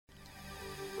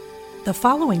The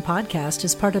following podcast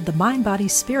is part of the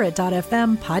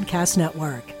MindBodySpirit.fm podcast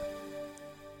network.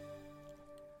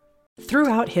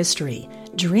 Throughout history,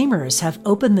 dreamers have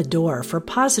opened the door for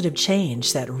positive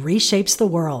change that reshapes the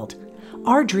world.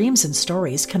 Our dreams and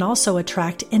stories can also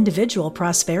attract individual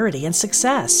prosperity and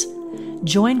success.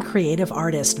 Join creative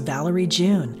artist Valerie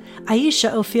June,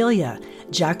 Aisha Ophelia,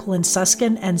 Jacqueline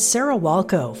Suskin, and Sarah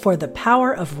Walco for The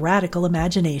Power of Radical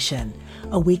Imagination,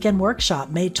 a weekend workshop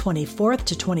May 24th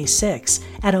to 26th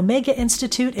at Omega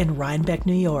Institute in Rhinebeck,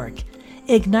 New York.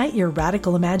 Ignite your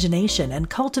radical imagination and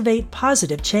cultivate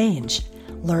positive change.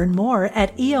 Learn more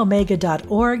at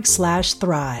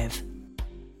eomega.org/thrive.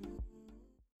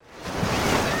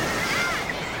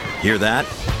 Hear that?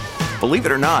 Believe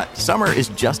it or not, summer is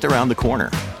just around the corner.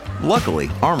 Luckily,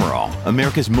 Armor All,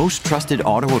 America's most trusted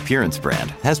auto appearance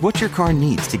brand, has what your car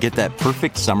needs to get that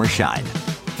perfect summer shine.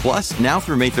 Plus, now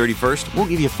through May 31st, we'll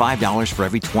give you $5 for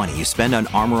every $20 you spend on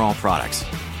Armor All products.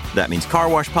 That means car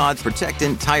wash pods,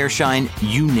 protectant, tire shine,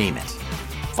 you name it.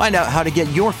 Find out how to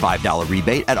get your $5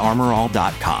 rebate at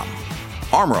armorall.com.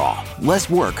 Armor All, less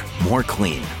work, more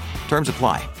clean. Terms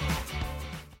apply.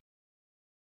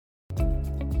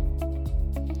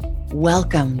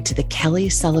 Welcome to the Kelly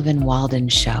Sullivan Walden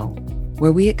Show,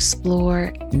 where we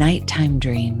explore nighttime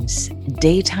dreams,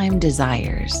 daytime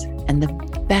desires, and the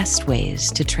best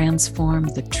ways to transform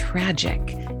the tragic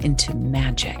into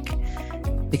magic.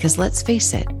 Because let's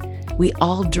face it, we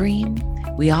all dream,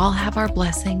 we all have our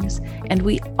blessings, and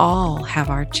we all have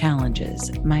our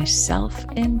challenges, myself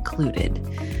included.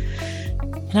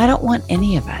 And I don't want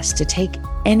any of us to take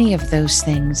any of those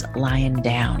things lying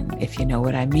down, if you know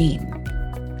what I mean.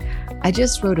 I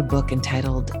just wrote a book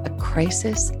entitled A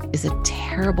Crisis is a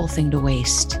Terrible Thing to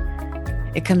Waste.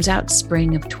 It comes out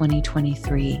spring of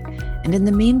 2023, and in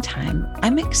the meantime,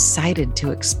 I'm excited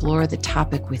to explore the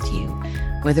topic with you,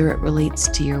 whether it relates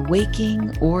to your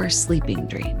waking or sleeping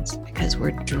dreams, because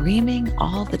we're dreaming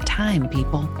all the time,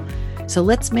 people. So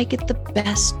let's make it the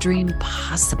best dream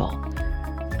possible.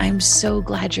 I'm so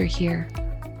glad you're here.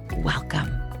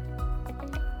 Welcome.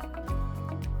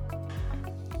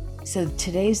 So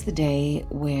today's the day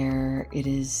where it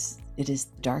is the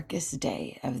darkest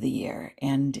day of the year.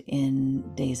 And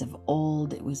in days of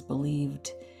old, it was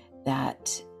believed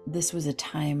that this was a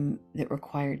time that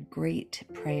required great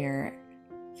prayer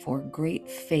for great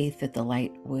faith that the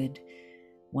light would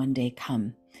one day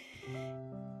come.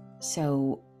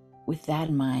 So with that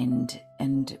in mind,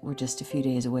 and we're just a few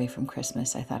days away from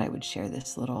Christmas, I thought I would share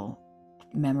this little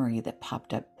memory that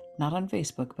popped up, not on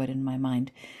Facebook, but in my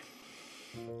mind.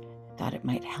 Thought it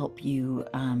might help you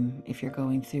if you're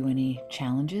going through any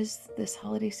challenges this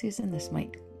holiday season. This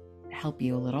might help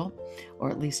you a little, or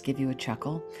at least give you a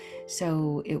chuckle.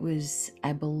 So it was,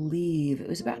 I believe, it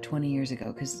was about 20 years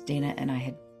ago, because Dana and I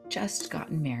had just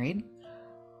gotten married.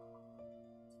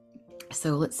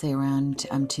 So let's say around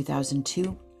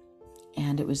 2002.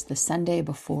 And it was the Sunday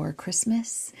before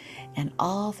Christmas, and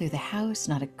all through the house,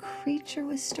 not a creature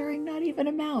was stirring, not even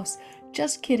a mouse.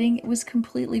 Just kidding. It was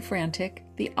completely frantic,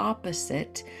 the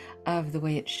opposite of the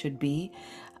way it should be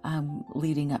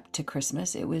leading up to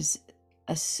Christmas. I was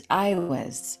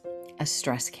a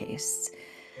stress case.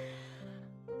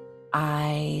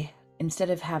 Instead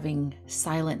of having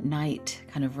Silent Night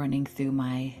kind of running through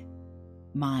my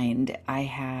mind, I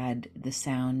had the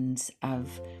sounds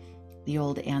of the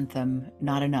old anthem,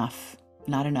 not enough,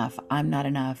 I'm not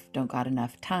enough, don't got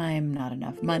enough time, not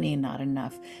enough money, not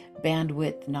enough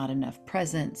bandwidth, not enough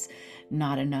presents,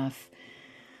 not enough,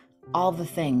 all the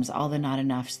things, all the not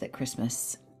enoughs that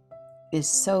Christmas is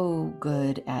so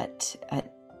good at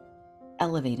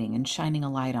elevating and shining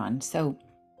a light on. So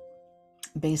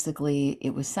basically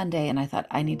it was Sunday, and I thought,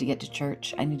 I need to get to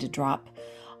church. I need to drop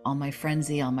all my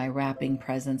frenzy, all my wrapping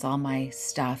presents, all my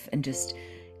stuff, and just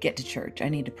get to church. I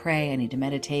need to pray. I need to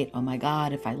meditate. Oh my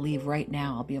God, if I leave right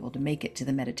now, I'll be able to make it to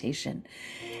the meditation.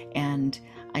 And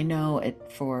I know at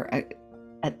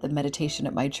the meditation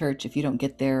at my church, if you don't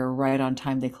get there right on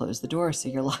time, they close the door, so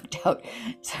you're locked out.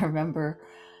 So I remember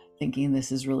thinking,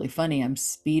 this is really funny. I'm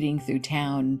speeding through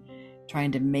town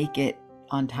trying to make it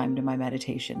on time to my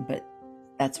meditation, but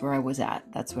that's where I was at.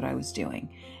 That's what I was doing.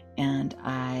 And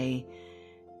I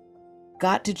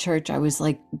got to church. I was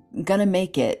like gonna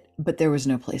make it, but there was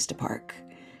no place to park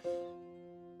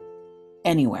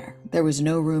anywhere. There was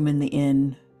no room in the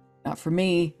inn, not for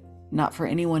me, not for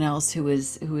anyone else who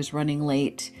was running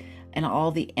late. And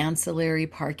all the ancillary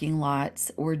parking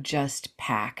lots were just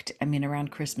packed. I mean,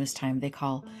 around Christmas time, they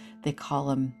call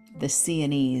them the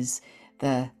C&Es,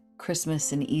 the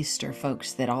Christmas and Easter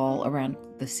folks that all around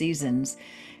the seasons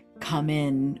come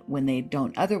in when they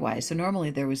don't otherwise. So normally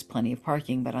there was plenty of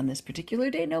parking, but on this particular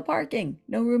day, no parking,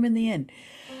 no room in the inn.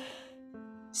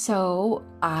 So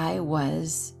I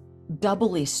was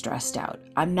doubly stressed out.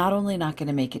 I'm not only not going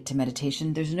to make it to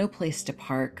meditation, there's no place to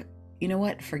park. You know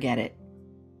what? Forget it.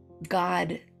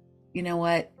 God, you know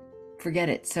what? Forget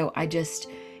it. So I just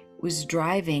was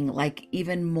driving like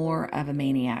even more of a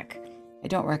maniac. I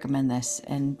don't recommend this,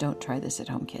 and don't try this at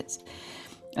home, kids.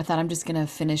 I thought I'm just going to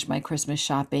finish my Christmas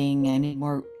shopping. I need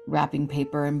more wrapping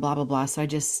paper and blah, blah, blah. So I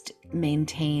just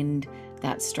maintained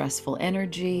that stressful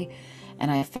energy. And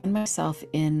I found myself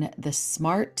in the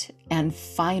Smart and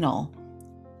Final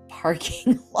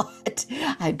parking lot.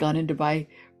 I had gone in to buy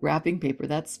wrapping paper.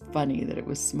 That's funny that it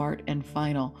was Smart and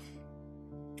Final.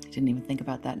 I didn't even think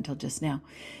about that until just now.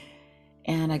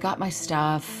 And I got my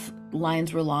stuff.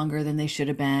 Lines were longer than they should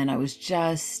have been. I was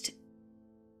just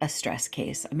a stress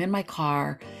case. I'm in my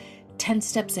car, 10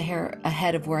 steps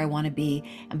ahead of where I want to be.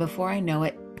 And before I know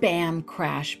it, bam,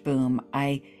 crash, boom,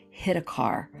 I hit a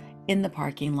car in the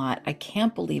parking lot. I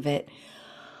can't believe it.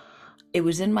 It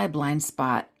was in my blind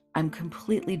spot. I'm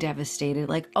completely devastated.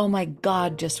 Like, oh my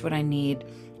God, just what I need.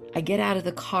 I get out of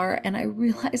the car and I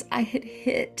realize I had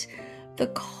hit the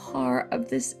car of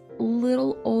this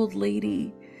little old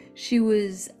lady. She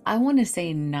was, I want to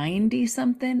say 90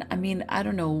 something. I mean, I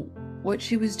don't know what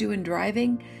she was doing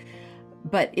driving,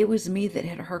 but it was me that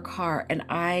hit her car. And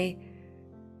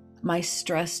my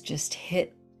stress just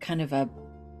hit kind of a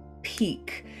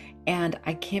peak. And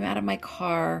I came out of my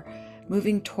car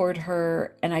moving toward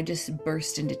her and I just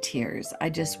burst into tears. I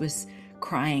just was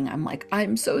crying. I'm like,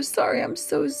 I'm so sorry. I'm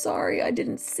so sorry. I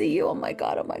didn't see you. Oh my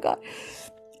God. Oh my God.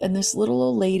 And this little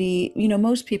old lady,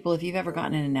 most people, if you've ever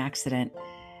gotten in an accident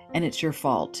and it's your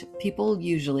fault, people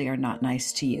usually are not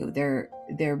nice to you. They're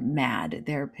mad.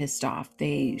 They're pissed off.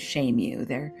 They shame you.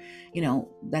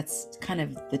 That's kind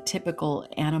of the typical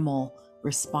animal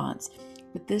response.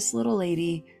 But this little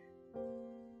lady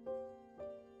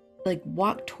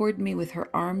walked toward me with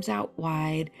her arms out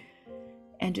wide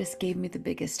and just gave me the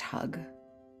biggest hug.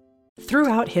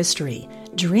 Throughout history,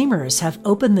 dreamers have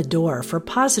opened the door for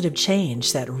positive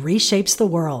change that reshapes the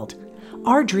world.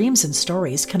 Our dreams and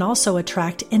stories can also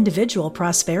attract individual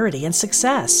prosperity and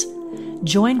success.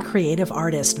 Join creative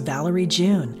artist Valerie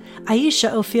June,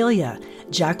 Aisha Ophelia,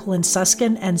 Jacqueline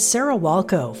Suskin, and Sarah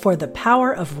Walco for The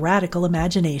Power of Radical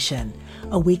Imagination,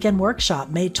 a weekend workshop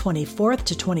May 24th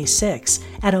to 26th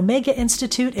at Omega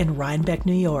Institute in Rhinebeck,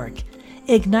 New York.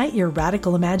 Ignite your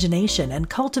radical imagination and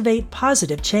cultivate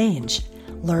positive change.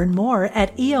 Learn more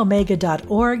at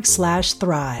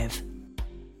eomega.org/thrive.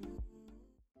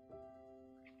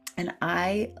 And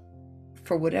I,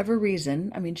 for whatever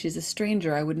reason, she's a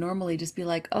stranger. I would normally just be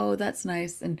like, oh, that's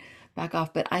nice, and back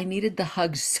off. But I needed the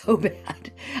hug so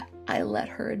bad. I let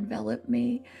her envelop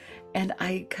me and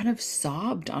I kind of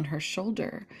sobbed on her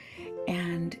shoulder.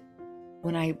 And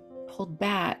when I pulled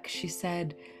back, she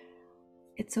said,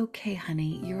 "It's okay,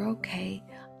 honey. You're okay.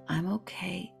 I'm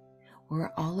okay.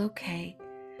 We're all okay.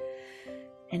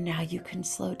 And now you can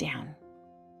slow down."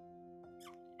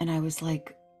 And I was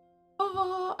like,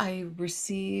 oh, I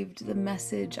received the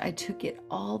message. I took it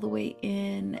all the way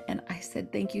in and I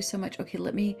said, "Thank you so much. Okay,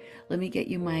 let me get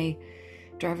you my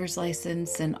driver's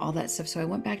license and all that stuff." So I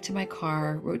went back to my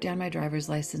car, wrote down my driver's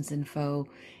license info,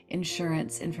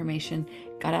 insurance information,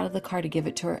 got out of the car to give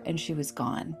it to her, and she was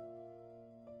gone.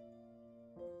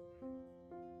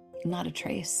 Not a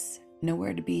trace,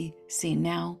 nowhere to be seen.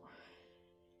 Now,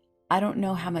 I don't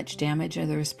know how much damage, or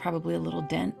there was probably a little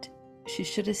dent. She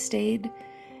should have stayed.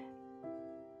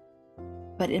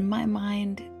 But in my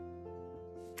mind,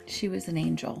 she was an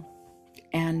angel.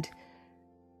 And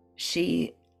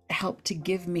she helped to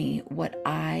give me what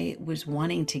I was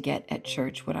wanting to get at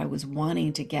church, what I was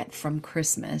wanting to get from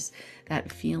Christmas,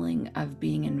 that feeling of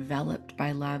being enveloped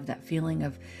by love, that feeling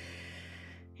of,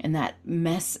 and that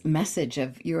message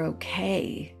of you're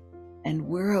okay and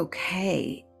we're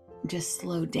okay. Just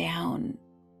slow down.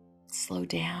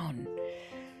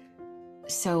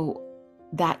 So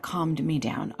that calmed me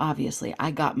down. Obviously,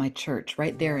 I got my church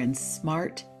right there in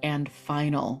Smart and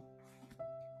Final.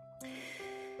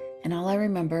 And all I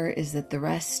remember is that the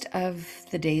rest of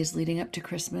the days leading up to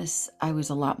Christmas, I was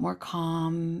a lot more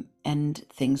calm and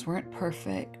things weren't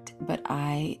perfect, but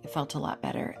I felt a lot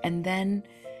better. And then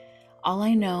all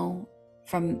I know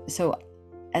so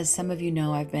as some of you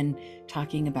know, I've been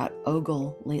talking about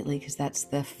OGLE lately because that's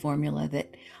the formula that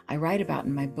I write about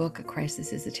in my book, A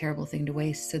Crisis is a Terrible Thing to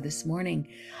Waste. So this morning,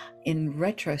 in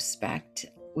retrospect,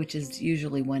 which is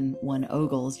usually when one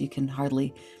ogles, you can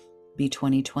hardly be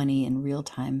 2020 in real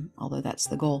time, although that's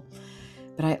the goal.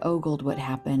 But I ogled what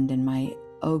happened, and my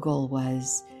ogle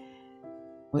was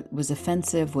What was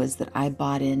offensive was that I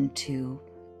bought into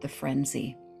the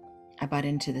frenzy. I bought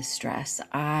into the stress.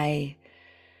 I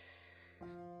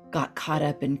got caught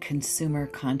up in consumer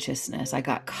consciousness. I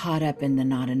got caught up in the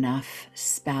not enough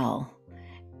spell.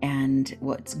 And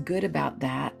what's good about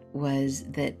that was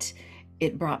that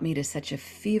it brought me to such a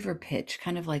fever pitch,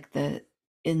 kind of like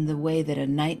in the way that a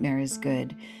nightmare is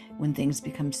good. When things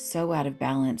become so out of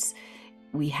balance,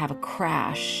 we have a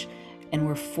crash and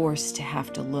we're forced to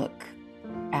have to look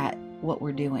at what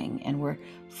we're doing, and we're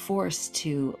forced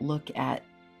to look at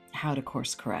how to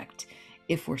course correct.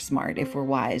 If we're smart, if we're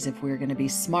wise, if we're going to be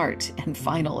smart and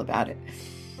final about it.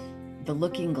 The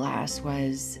looking glass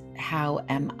was, how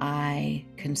am I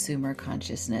consumer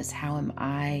consciousness? How am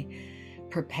I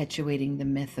perpetuating the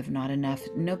myth of not enough?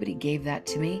 Nobody gave that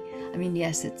to me. I mean,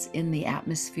 yes, it's in the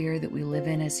atmosphere that we live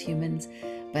in as humans,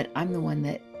 but I'm the one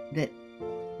that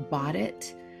bought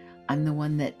it. I'm the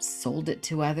one that sold it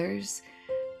to others.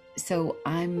 So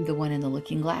I'm the one in the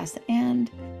looking glass. And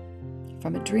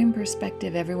from a dream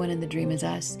perspective, everyone in the dream is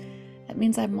us. That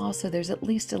means there's at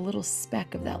least a little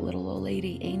speck of that little old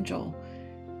lady angel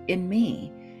in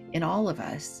me, in all of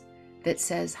us, that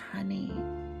says, honey,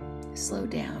 slow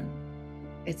down.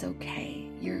 It's okay.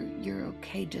 You're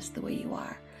okay just the way you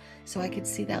are. So I could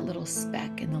see that little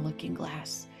speck in the looking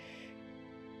glass.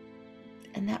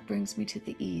 And that brings me to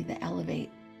the E, the elevate.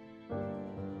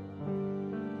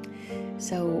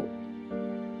 So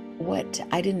what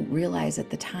I didn't realize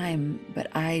at the time, but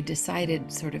I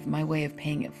decided sort of my way of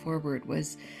paying it forward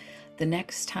was the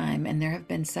next time, and there have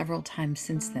been several times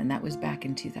since then, that was back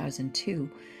in 2002,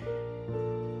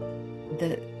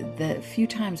 the few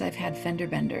times I've had fender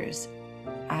benders,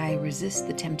 I resist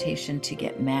the temptation to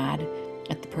get mad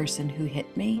at the person who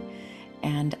hit me,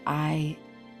 and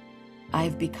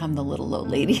I've become the little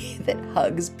old lady that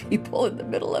hugs people in the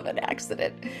middle of an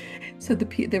accident. So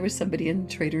there was somebody in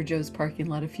Trader Joe's parking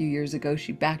lot a few years ago.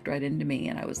 She backed right into me,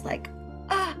 and I was like,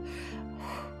 ah.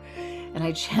 And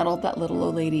I channeled that little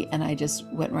old lady, and I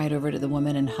just went right over to the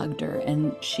woman and hugged her.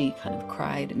 And she kind of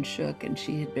cried and shook, and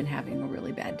she had been having a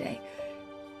really bad day.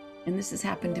 And this has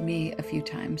happened to me a few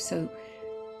times. So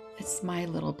it's my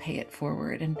little pay it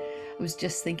forward. And I was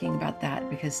just thinking about that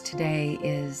because today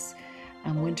is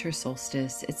winter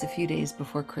solstice. It's a few days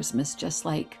before Christmas, just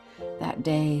like that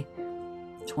day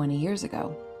 20 years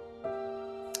ago.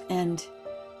 And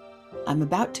I'm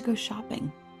about to go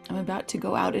shopping. I'm about to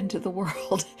go out into the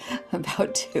world. I'm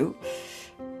about to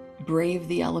brave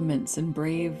the elements and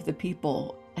brave the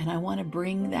people. And I want to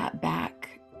bring that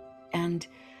back. And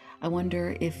I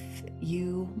wonder if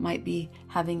you might be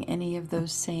having any of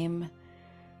those same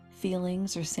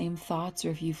feelings or same thoughts,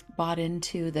 or if you've bought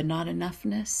into the not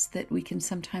enoughness that we can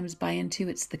sometimes buy into.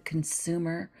 It's the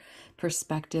consumer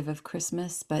perspective of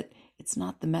Christmas, but it's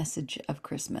not the message of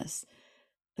Christmas.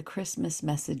 The Christmas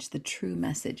message, the true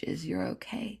message is, you're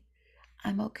okay.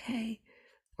 I'm okay.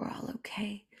 We're all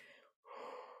okay.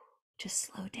 Just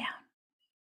slow down.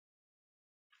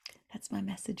 That's my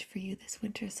message for you this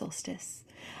winter solstice.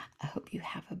 I hope you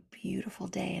have a beautiful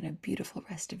day and a beautiful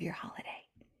rest of your holiday.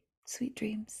 Sweet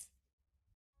dreams.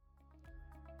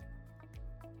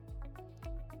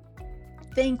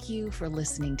 Thank you for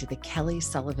listening to the Kelly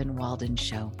Sullivan Walden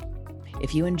Show.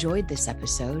 If you enjoyed this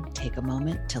episode, take a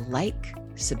moment to like,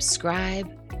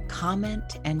 subscribe,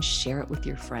 comment, and share it with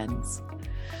your friends.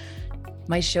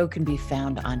 My show can be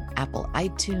found on Apple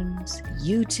iTunes,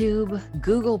 YouTube,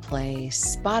 Google Play,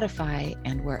 Spotify,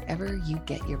 and wherever you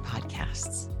get your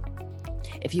podcasts.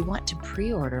 If you want to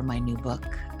pre-order my new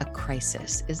book, A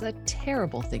Crisis is a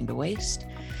Terrible Thing to Waste,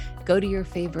 go to your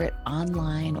favorite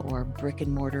online or brick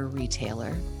and mortar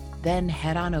retailer, then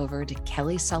head on over to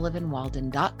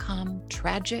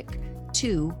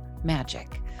kellysullivanwalden.com/tragic2magic.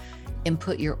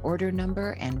 Input your order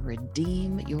number and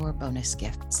redeem your bonus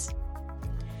gifts.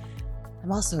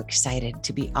 I'm also excited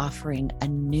to be offering a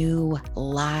new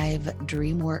live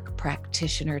DreamWork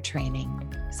practitioner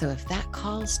training. So if that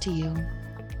calls to you,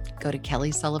 go to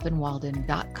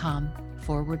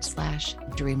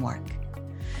kellysullivanwalden.com/dreamwork.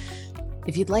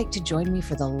 If you'd like to join me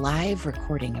for the live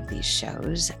recording of these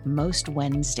shows, most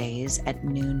Wednesdays at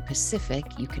noon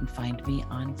Pacific, you can find me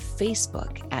on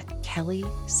Facebook at Kelly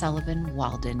Sullivan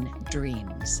Walden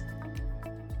Dreams.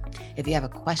 If you have a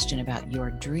question about your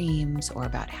dreams or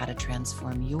about how to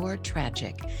transform your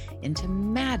tragic into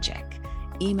magic,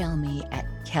 email me at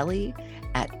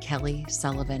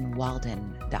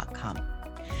kelly@kellysullivanwalden.com.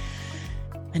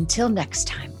 Until next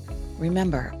time,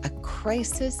 remember, a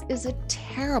crisis is a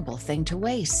terrible thing to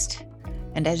waste.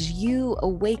 And as you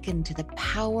awaken to the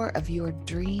power of your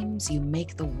dreams, you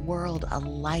make the world a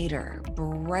lighter,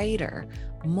 brighter,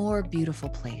 more beautiful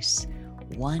place,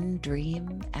 one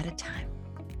dream at a time.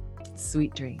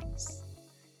 Sweet dreams.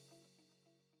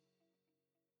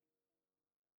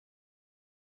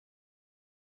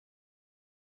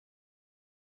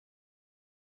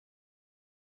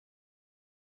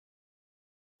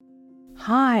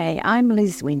 Hi, I'm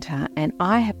Liz Winter, and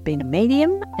I have been a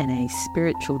medium and a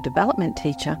spiritual development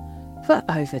teacher for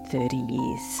over 30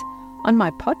 years. On my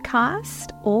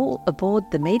podcast, All Aboard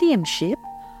the Mediumship,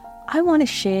 I want to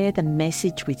share the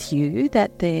message with you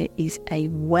that there is a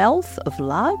wealth of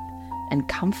love and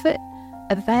comfort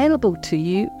available to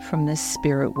you from the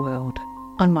spirit world.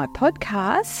 On my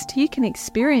podcast, you can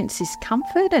experience this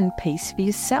comfort and peace for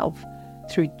yourself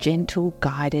through gentle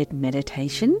guided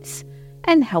meditations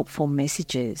and helpful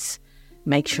messages.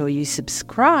 Make sure you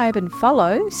subscribe and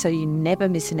follow so you never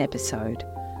miss an episode.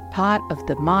 Part of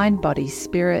the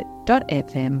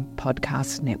mindbodyspirit.fm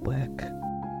podcast network.